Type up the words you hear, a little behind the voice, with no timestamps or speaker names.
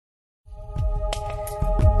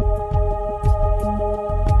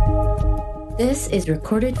This is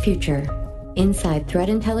Recorded Future, inside threat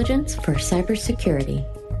intelligence for cybersecurity.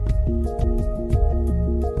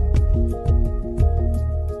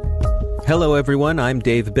 Hello everyone, I'm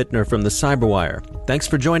Dave Bittner from the Cyberwire. Thanks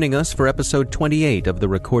for joining us for episode 28 of the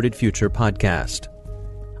Recorded Future podcast.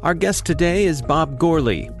 Our guest today is Bob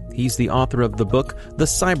Gourley. He's the author of the book, The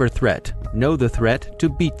Cyber Threat, Know the Threat to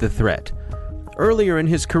Beat the Threat. Earlier in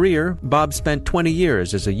his career, Bob spent 20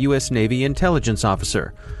 years as a U.S. Navy intelligence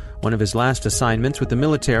officer. One of his last assignments with the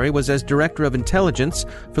military was as Director of Intelligence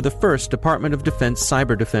for the first Department of Defense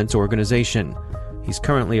Cyber Defense Organization. He's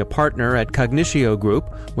currently a partner at Cognitio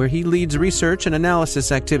Corp, where he leads research and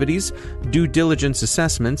analysis activities, due diligence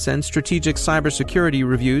assessments, and strategic cybersecurity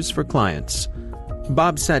reviews for clients.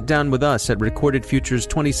 Bob sat down with us at Recorded Future's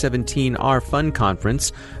 2017 Our Fun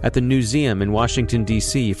Conference at the Newseum in Washington,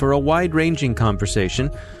 D.C. for a wide-ranging conversation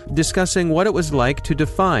discussing what it was like to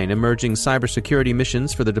define emerging cybersecurity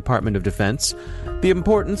missions for the Department of Defense, the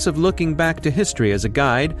importance of looking back to history as a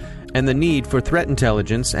guide, and the need for threat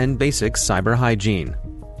intelligence and basic cyber hygiene.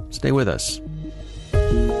 Stay with us.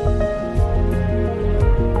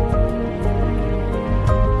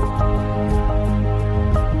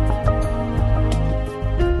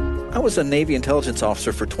 I was a Navy intelligence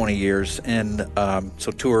officer for 20 years, and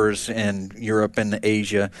so tours in Europe and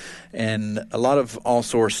Asia, and a lot of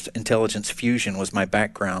all-source intelligence fusion was my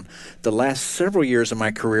background. The last several years of my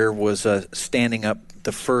career was standing up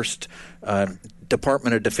the first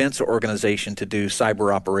Department of Defense organization to do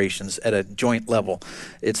cyber operations at a joint level.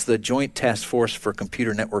 It's the Joint Task Force for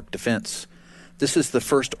Computer Network Defense. This is the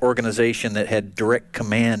first organization that had direct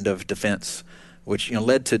command of defense, which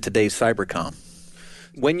led to today's cybercom.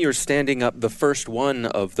 When you're standing up the first one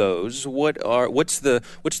of those, what's the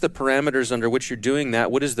parameters under which you're doing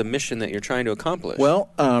that? What is the mission that you're trying to accomplish? Well,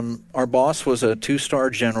 our boss was a two-star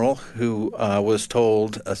general who was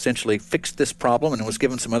told essentially fix this problem and was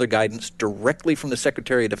given some other guidance directly from the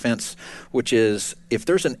Secretary of Defense, which is if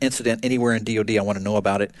there's an incident anywhere in DoD, I want to know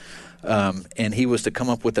about it. And he was to come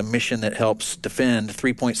up with a mission that helps defend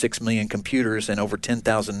 3.6 million computers and over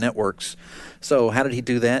 10,000 networks. So how did he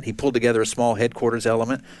do that? He pulled together a small headquarters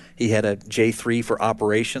element. He had a J3 for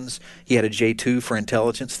operations. He had a J2 for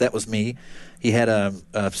intelligence. That was me. He had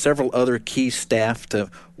several other key staff to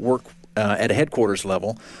work at a headquarters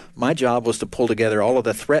level. My job was to pull together all of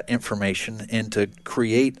the threat information and to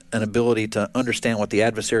create an ability to understand what the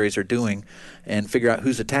adversaries are doing and figure out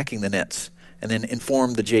who's attacking the nets, and then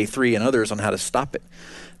inform the J3 and others on how to stop it.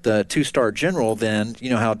 The two-star general then, you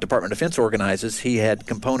know how Department of Defense organizes, he had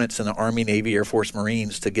components in the Army, Navy, Air Force,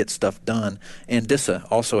 Marines to get stuff done, and DISA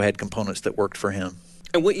also had components that worked for him.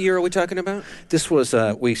 And what year are we talking about? This was,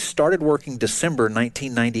 we started working December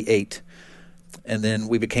 1998, and then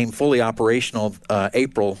we became fully operational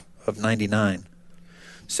April of 99.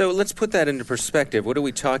 So let's put that into perspective. What are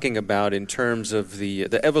we talking about in terms of the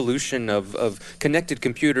evolution of connected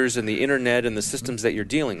computers and the internet and the systems that you're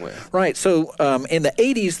dealing with? Right. So in the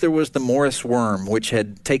 80s, there was the Morris worm, which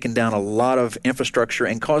had taken down a lot of infrastructure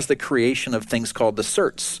and caused the creation of things called the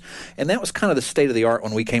CERTs. And that was kind of the state of the art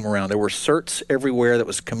when we came around. There were CERTs everywhere that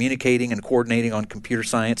was communicating and coordinating on computer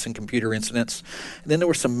science and computer incidents. And then there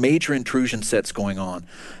were some major intrusion sets going on.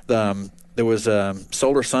 There was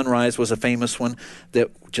Solar Sunrise was a famous one that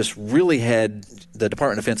just really had the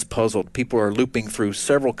Department of Defense puzzled. People are looping through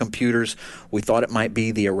several computers. We thought it might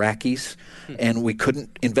be the Iraqis, and we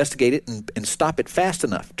couldn't investigate it and stop it fast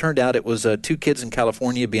enough. Turned out it was two kids in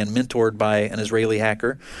California being mentored by an Israeli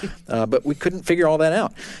hacker, but we couldn't figure all that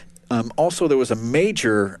out. Also, there was a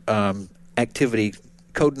major activity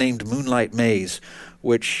codenamed Moonlight Maze,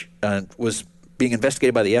 which was being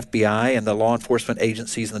investigated by the FBI and the law enforcement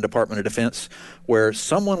agencies in the Department of Defense, where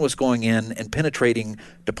someone was going in and penetrating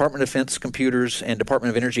Department of Defense computers and Department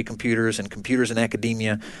of Energy computers and computers in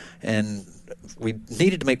academia, and we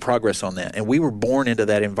needed to make progress on that, and we were born into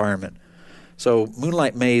that environment. So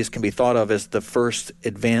Moonlight Maze can be thought of as the first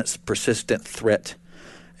advanced persistent threat,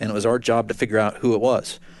 and it was our job to figure out who it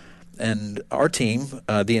was. And our team,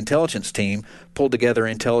 the intelligence team, pulled together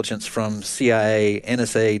intelligence from CIA,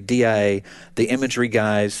 NSA, DIA, the imagery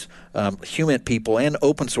guys, human people, and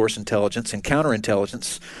open source intelligence and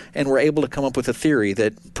counterintelligence, and were able to come up with a theory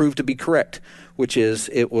that proved to be correct, which is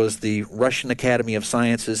it was the Russian Academy of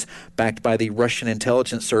Sciences backed by the Russian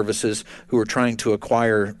intelligence services who were trying to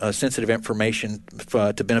acquire sensitive information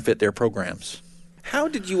to benefit their programs. How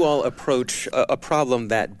did you all approach a problem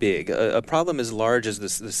that big, a problem as large as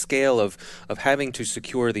the scale of having to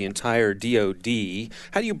secure the entire DoD?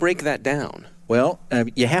 How do you break that down? Well,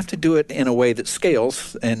 you have to do it in a way that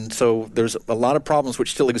scales, and so there's a lot of problems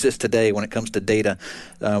which still exist today when it comes to data.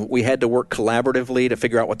 We had to work collaboratively to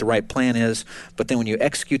figure out what the right plan is, but then when you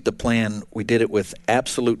execute the plan, we did it with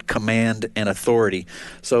absolute command and authority.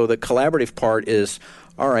 So the collaborative part is,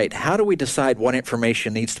 all right, how do we decide what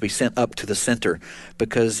information needs to be sent up to the center?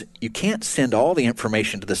 Because you can't send all the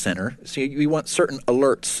information to the center. So you want certain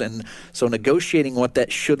alerts. And so negotiating what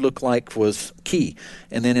that should look like was key.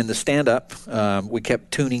 And then in the stand-up, we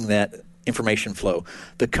kept tuning that information flow.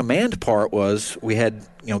 The command part was we had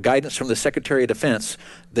guidance from the Secretary of Defense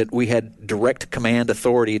that we had direct command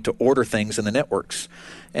authority to order things in the networks.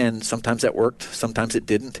 And sometimes that worked, sometimes it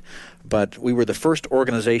didn't. But we were the first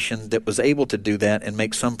organization that was able to do that and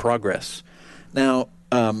make some progress. Now,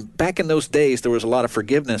 back in those days, there was a lot of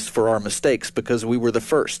forgiveness for our mistakes because we were the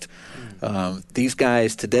first. These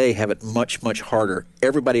guys today have it much, much harder.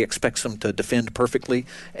 Everybody expects them to defend perfectly,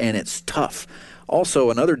 and it's tough. Also,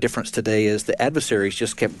 another difference today is the adversaries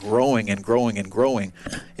just kept growing and growing and growing,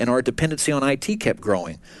 and our dependency on IT kept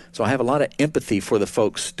growing. So I have a lot of empathy for the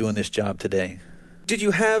folks doing this job today. Did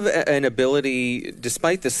you have an ability,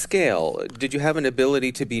 despite the scale, did you have an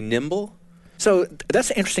ability to be nimble? So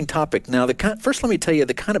that's an interesting topic. Now, first let me tell you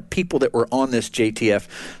the kind of people that were on this JTF.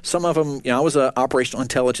 Some of them, I was an operational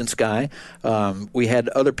intelligence guy. We had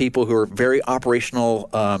other people who were very operational,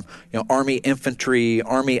 Army infantry,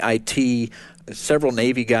 Army IT, several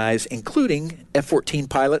Navy guys, including F-14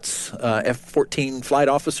 pilots, F-14 flight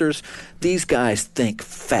officers. These guys think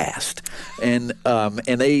fast, and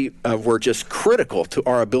they were just critical to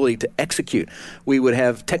our ability to execute. We would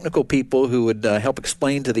have technical people who would help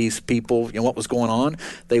explain to these people what was going on.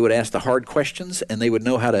 They would ask the hard questions, and they would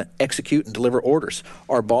know how to execute and deliver orders.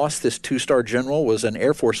 Our boss, this 2-star general, was an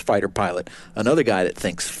Air Force fighter pilot, another guy that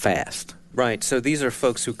thinks fast. Right. So these are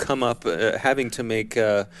folks who come up having to make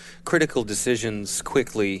critical decisions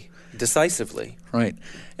quickly, decisively. Right.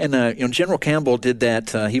 And General Campbell did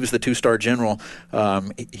that. He was the 2-star general.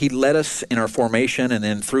 He led us in our formation and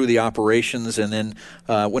then through the operations, and then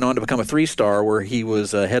went on to become a 3-star where he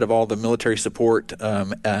was head of all the military support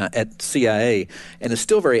at CIA, and is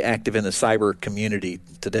still very active in the cyber community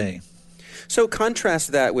today. So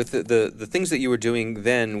contrast that with the things that you were doing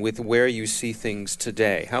then with where you see things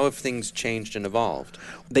today. How have things changed and evolved?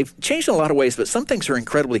 They've changed in a lot of ways, but some things are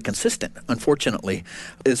incredibly consistent, unfortunately.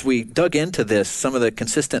 As we dug into this, some of the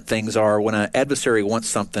consistent things are when an adversary wants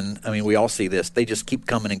something, we all see this, they just keep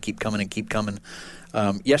coming and keep coming and keep coming.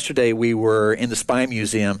 Yesterday we were in the Spy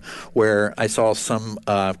Museum where I saw some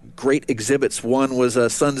great exhibits. One was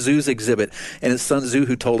Sun Tzu's exhibit, and it's Sun Tzu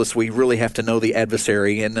who told us we really have to know the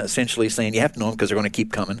adversary, and essentially saying you have to know them because they're going to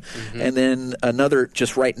keep coming. Mm-hmm. And then another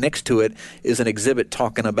just right next to it is an exhibit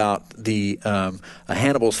talking about the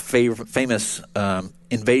Hannibal's famous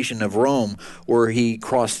invasion of Rome, where he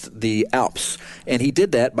crossed the Alps. And he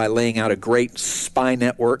did that by laying out a great spy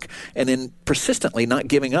network and then persistently not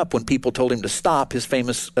giving up when people told him to stop. His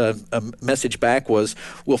famous message back was,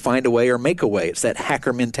 we'll find a way or make a way. It's that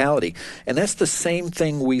hacker mentality. And that's the same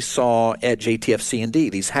thing we saw at JTF C&D.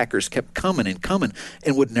 These hackers kept coming and coming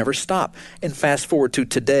and would never stop. And fast forward to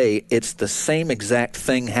today, it's the same exact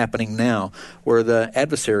thing happening now, where the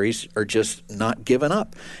adversaries are just not giving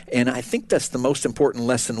up. And I think that's the most important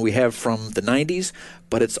lesson we have from the 90s,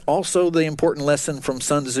 but it's also the important lesson from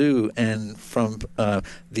Sun Tzu and from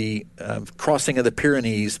the crossing of the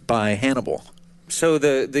Pyrenees by Hannibal. So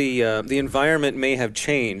the environment may have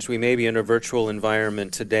changed. We may be in a virtual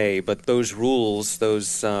environment today, but those rules,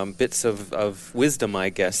 those bits of wisdom, I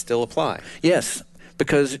guess, still apply. Yes.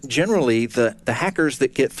 Because generally the hackers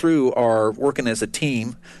that get through are working as a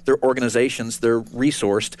team, they're organizations, they're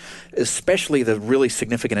resourced, especially the really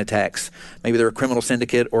significant attacks. Maybe they're a criminal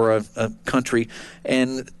syndicate or a country,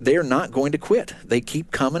 and they're not going to quit. They keep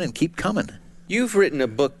coming and keep coming. You've written a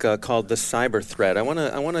book called The Cyber Threat. I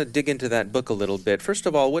want to dig into that book a little bit. First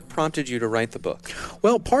of all, what prompted you to write the book?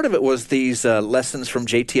 Well, part of it was these lessons from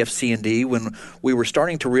JTF C&D when we were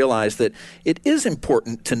starting to realize that it is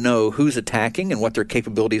important to know who's attacking and what their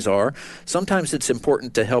capabilities are. Sometimes it's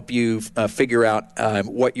important to help you figure out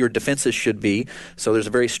what your defenses should be. So there's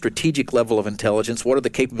a very strategic level of intelligence. What are the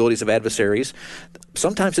capabilities of adversaries?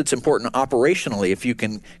 Sometimes it's important operationally. If you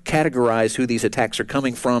can categorize who these attacks are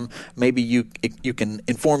coming from, maybe you can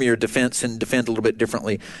inform your defense and defend a little bit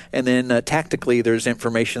differently. And then tactically, there's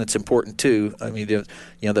information that's important too.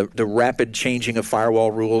 The rapid changing of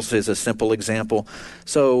firewall rules is a simple example.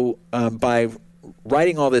 So by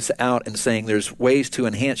writing all this out and saying there's ways to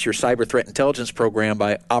enhance your cyber threat intelligence program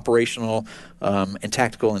by operational and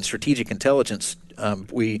tactical and strategic intelligence.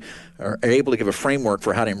 We are able to give a framework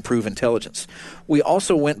for how to improve intelligence. We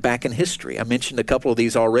also went back in history. I mentioned a couple of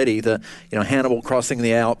these already, Hannibal crossing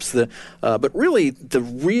the Alps, but really the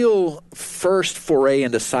real first foray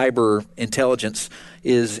into cyber intelligence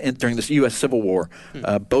is during this U.S. Civil War.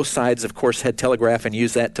 Both sides, of course, had telegraph and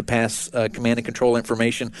used that to pass command and control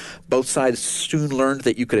information. Both sides soon learned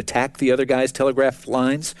that you could attack the other guy's telegraph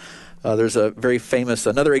lines. There's a very famous,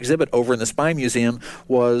 another exhibit over in the Spy Museum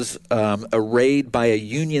was a raid by a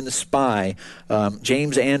Union spy,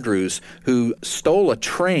 James Andrews, who stole a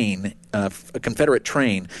train, a Confederate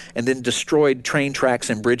train, and then destroyed train tracks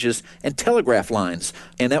and bridges and telegraph lines.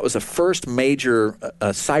 And that was the first major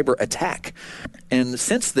cyber attack. And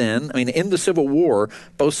since then, in the Civil War,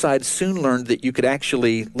 both sides soon learned that you could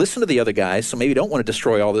actually listen to the other guys, so maybe you don't want to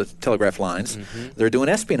destroy all the telegraph lines. They're doing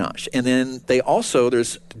espionage. And then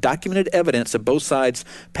there's documented evidence of both sides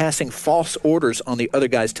passing false orders on the other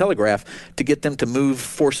guy's telegraph to get them to move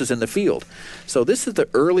forces in the field. So this is the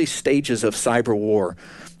early stages of cyber war.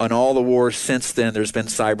 On all the wars since then, there's been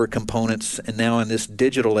cyber components, and now in this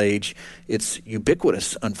digital age, it's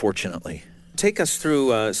ubiquitous, unfortunately. Take us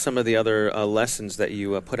through some of the other lessons that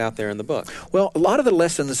you put out there in the book. Well, a lot of the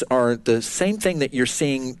lessons are the same thing that you're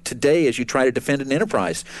seeing today as you try to defend an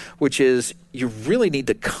enterprise, which is you really need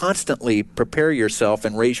to constantly prepare yourself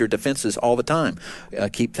and raise your defenses all the time.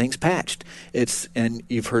 Keep things patched. And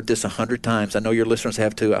you've heard this 100 times. I know your listeners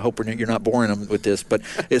have too. I hope you're not boring them with this, but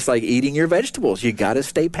it's like eating your vegetables. You got to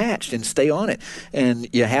stay patched and stay on it.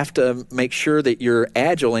 And you have to make sure that you're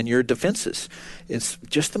agile in your defenses. It's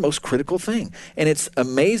just the most critical thing. And it's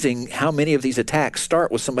amazing how many of these attacks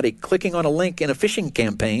start with somebody clicking on a link in a phishing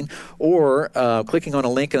campaign or clicking on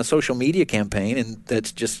a link in a social media campaign, and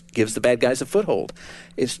that just gives the bad guys a foothold.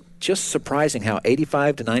 It's just surprising how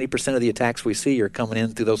 85 to 90% of the attacks we see are coming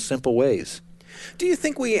in through those simple ways. Do you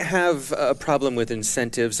think we have a problem with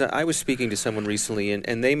incentives? I was speaking to someone recently,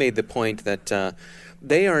 and they made the point that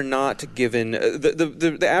they are not given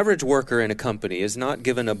the average worker in a company is not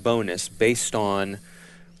given a bonus based on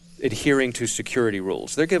adhering to security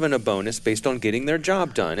rules. They're given a bonus based on getting their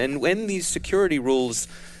job done. And when these security rules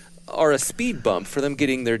are a speed bump for them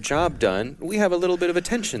getting their job done, we have a little bit of a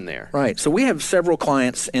tension there. Right. So we have several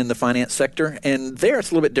clients in the finance sector, and there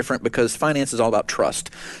it's a little bit different because finance is all about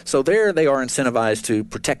trust. So there they are incentivized to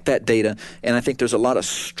protect that data, and I think there's a lot of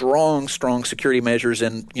strong security measures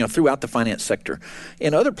throughout the finance sector.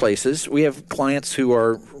 In other places, we have clients who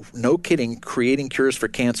are, no kidding, creating cures for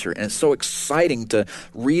cancer, and it's so exciting to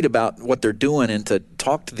read about what they're doing and to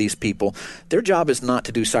talk to these people. Their job is not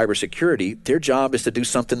to do cybersecurity. Their job is to do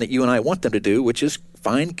something that you and I want them to do, which is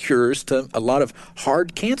find cures to a lot of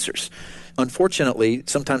hard cancers. Unfortunately,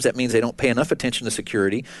 sometimes that means they don't pay enough attention to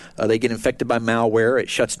security. They get infected by malware, it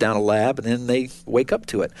shuts down a lab, and then they wake up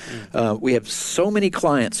to it. We have so many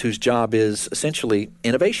clients whose job is essentially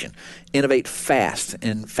innovation. Innovate fast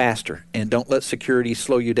and faster, and don't let security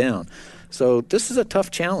slow you down. So this is a tough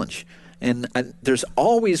challenge. And there's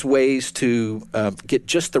always ways to get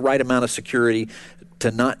just the right amount of security to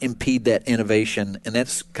not impede that innovation, and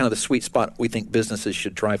that's kind of the sweet spot we think businesses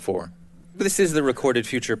should try for. This is the Recorded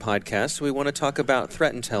Future podcast. We want to talk about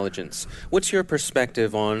threat intelligence. What's your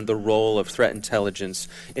perspective on the role of threat intelligence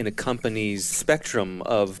in a company's spectrum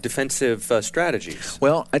of defensive strategies?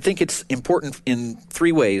 Well, I think it's important in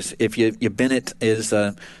three ways. If you bin it as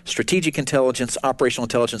strategic intelligence, operational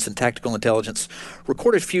intelligence, and tactical intelligence.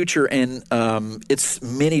 Recorded Future and its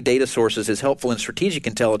many data sources is helpful in strategic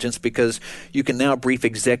intelligence because you can now brief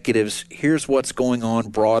executives, here's what's going on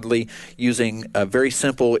broadly using very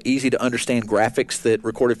simple, easy to understand graphics that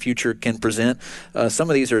Recorded Future can present. Some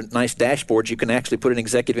of these are nice dashboards you can actually put an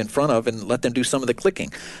executive in front of and let them do some of the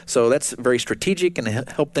clicking. So that's very strategic and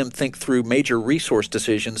help them think through major resource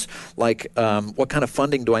decisions like what kind of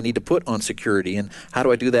funding do I need to put on security and how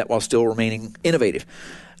do I do that while still remaining innovative.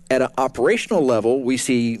 At an operational level, we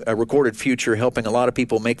see a Recorded Future helping a lot of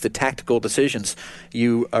people make the tactical decisions.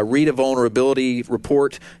 You read a vulnerability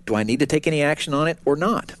report. Do I need to take any action on it or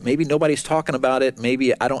not? Maybe nobody's talking about it.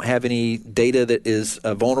 Maybe I don't have any data that is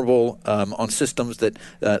vulnerable on systems that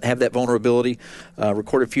have that vulnerability.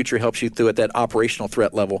 Recorded Future helps you through at that operational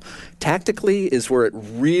threat level. Tactically is where it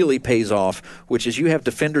really pays off, which is you have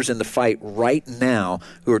defenders in the fight right now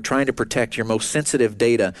who are trying to protect your most sensitive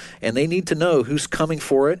data, and they need to know who's coming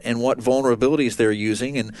for it and what vulnerabilities they're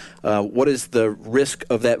using and what is the risk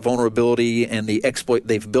of that vulnerability and the exploit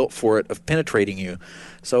they've built for it of penetrating you.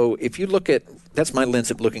 So if you look at, that's my lens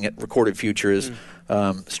of looking at Recorded Future is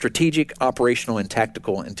strategic, operational, and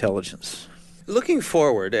tactical intelligence. Looking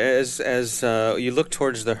forward, as you look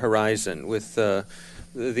towards the horizon with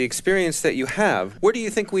the experience that you have, where do you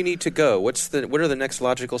think we need to go? What are the next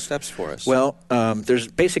logical steps for us? Well, there's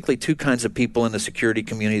basically two kinds of people in the security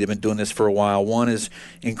community that have been doing this for a while. One is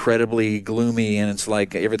incredibly gloomy, and it's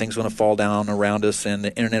like everything's going to fall down around us, and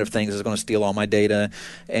the Internet of Things is going to steal all my data.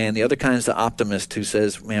 And the other kind is the optimist who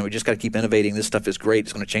says, man, we just got to keep innovating. This stuff is great.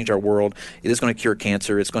 It's going to change our world. It is going to cure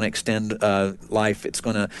cancer. It's going to extend life. It's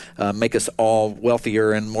going to make us all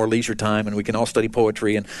wealthier and more leisure time, and we can all study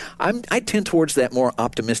poetry. And I tend towards that more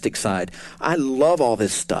optimistic side. I love all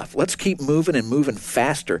this stuff. Let's keep moving and moving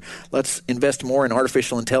faster. Let's invest more in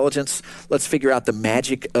artificial intelligence. Let's figure out the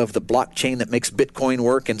magic of the blockchain that makes Bitcoin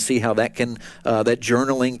work and see how that can that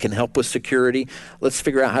journaling can help with security. Let's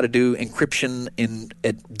figure out how to do encryption in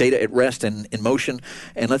data at rest and in motion,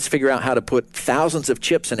 and let's figure out how to put thousands of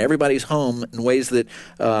chips in everybody's home in ways that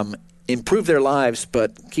improve their lives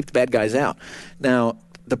but keep the bad guys out. Now,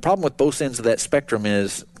 the problem with both ends of that spectrum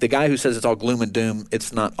is the guy who says it's all gloom and doom,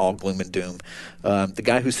 it's not all gloom and doom. The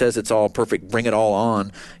guy who says it's all perfect, bring it all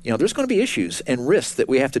on, there's going to be issues and risks that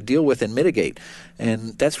we have to deal with and mitigate.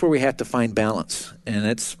 And that's where we have to find balance. And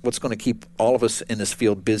that's what's going to keep all of us in this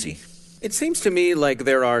field busy. It seems to me like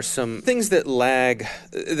there are some things that lag,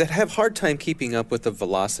 that have hard time keeping up with the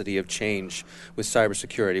velocity of change with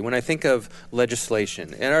cybersecurity. When I think of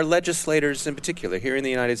legislation, and our legislators in particular here in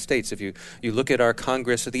the United States, if you look at our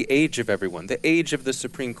Congress, the age of everyone, the age of the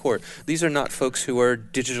Supreme Court, these are not folks who are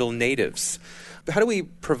digital natives. How do we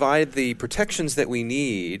provide the protections that we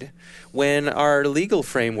need when our legal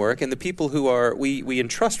framework and the people who we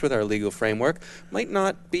entrust with our legal framework might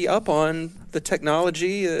not be up on the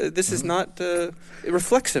technology? This is not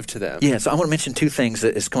reflexive to them. Yeah, so I want to mention two things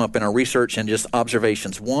that has come up in our research and just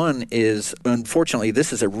observations. One is, unfortunately,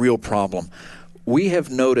 this is a real problem. We have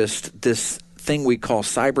noticed this thing we call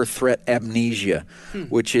cyber threat amnesia,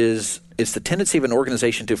 which is it's the tendency of an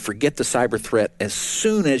organization to forget the cyber threat as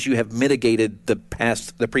soon as you have mitigated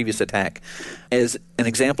the previous attack. As an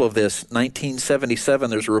example of this, 1977,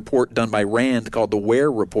 there's a report done by RAND called the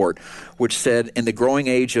WARE Report, which said in the growing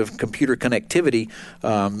age of computer connectivity,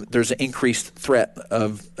 there's an increased threat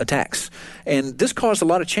of attacks. And this caused a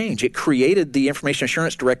lot of change. It created the Information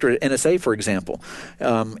Assurance Director at NSA, for example.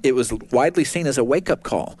 It was widely seen as a wake-up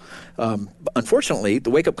call. Unfortunately,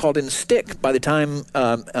 the wake-up call didn't stick. By the time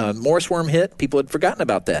Morris Worm hit, people had forgotten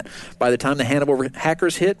about that. By the time the Hannibal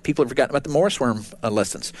hackers hit, people had forgotten about the Morris Worm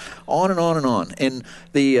lessons. On and on and on. And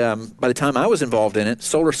by the time I was involved in it,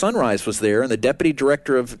 Solar Sunrise was there, and the Deputy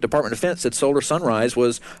Director of Department of Defense said Solar Sunrise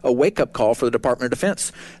was a wake-up call for the Department of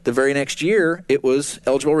Defense. The very next year, it was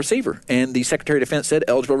Eligible Receiver, and the Secretary of Defense said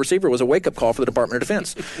Eligible Receiver was a wake-up call for the Department of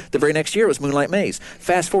Defense. The very next year, it was Moonlight Maze.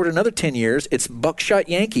 Fast forward another 10 years, it's Buckshot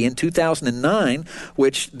Yankee in 2009,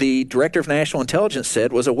 which the Director of National Intelligence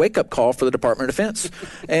said was a wake-up call for the Department of Defense.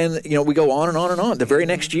 And, we go on and on and on. The very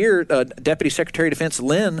next year, Deputy Secretary of Defense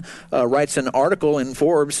Lynn writes an article in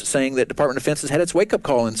Forbes saying that Department of Defense has had its wake-up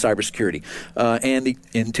call in cybersecurity. And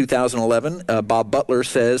in 2011, Bob Butler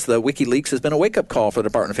says the WikiLeaks has been a wake-up call for the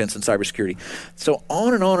Department of Defense in cybersecurity. So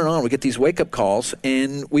on and on and on, we get these wake-up calls,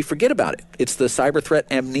 and we forget about it. It's the cyber threat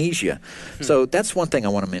amnesia. So that's one thing I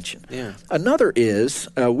want to mention. Yeah. Another is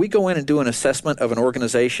we go in and do an assessment of an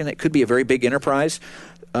organization. It could be a very big enterprise,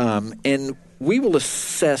 and we will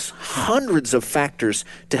assess hundreds of factors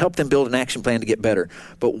to help them build an action plan to get better.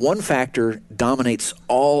 But one factor dominates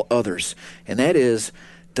all others, and that is,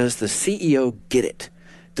 does the CEO get it?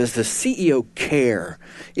 Does the CEO care?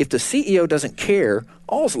 If the CEO doesn't care,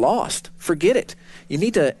 all's lost. Forget it. You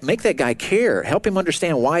need to make that guy care, help him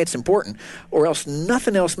understand why it's important, or else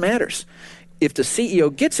nothing else matters. If the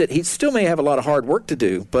CEO gets it, he still may have a lot of hard work to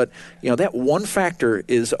do, but that one factor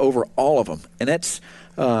is over all of them, and that's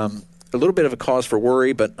a little bit of a cause for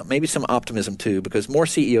worry, but maybe some optimism too, because more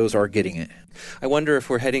CEOs are getting it. I wonder if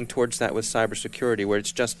we're heading towards that with cybersecurity, where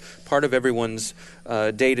it's just part of everyone's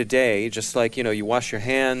day-to-day, just like, you wash your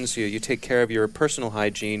hands, you take care of your personal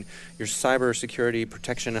hygiene, your cybersecurity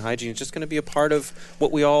protection and hygiene is just going to be a part of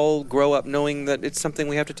what we all grow up knowing that it's something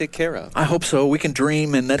we have to take care of. I hope so. We can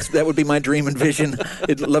dream, and that would be my dream and vision.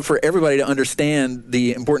 I'd love for everybody to understand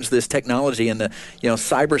the importance of this technology and the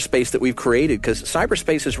cyberspace that we've created, because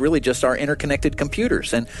cyberspace is really just our interconnected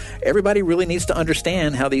computers, and everybody really needs to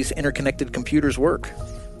understand how these interconnected computers work.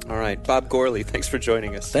 All right. Bob Gourley, thanks for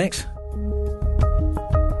joining us. Thanks.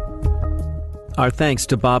 Our thanks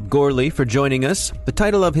to Bob Gourley for joining us. The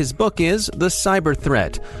title of his book is The Cyber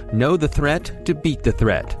Threat: Know the Threat to Beat the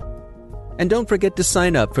Threat. And don't forget to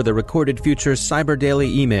sign up for the Recorded Future Cyber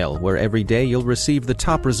Daily email, where every day you'll receive the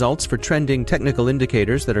top results for trending technical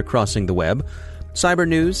indicators that are crossing the web. Cyber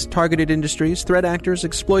news, targeted industries, threat actors,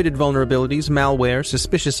 exploited vulnerabilities, malware,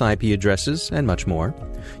 suspicious IP addresses, and much more.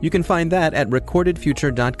 You can find that at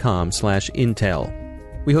recordedfuture.com/intel.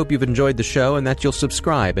 We hope you've enjoyed the show and that you'll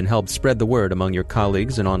subscribe and help spread the word among your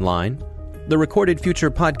colleagues and online. The Recorded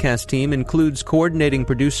Future podcast team includes coordinating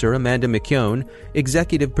producer Amanda McKeown,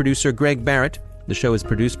 executive producer Greg Barrett. The show is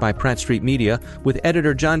produced by Pratt Street Media with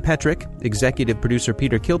editor John Petrick, executive producer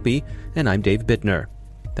Peter Kilpie, and I'm Dave Bittner.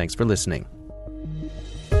 Thanks for listening.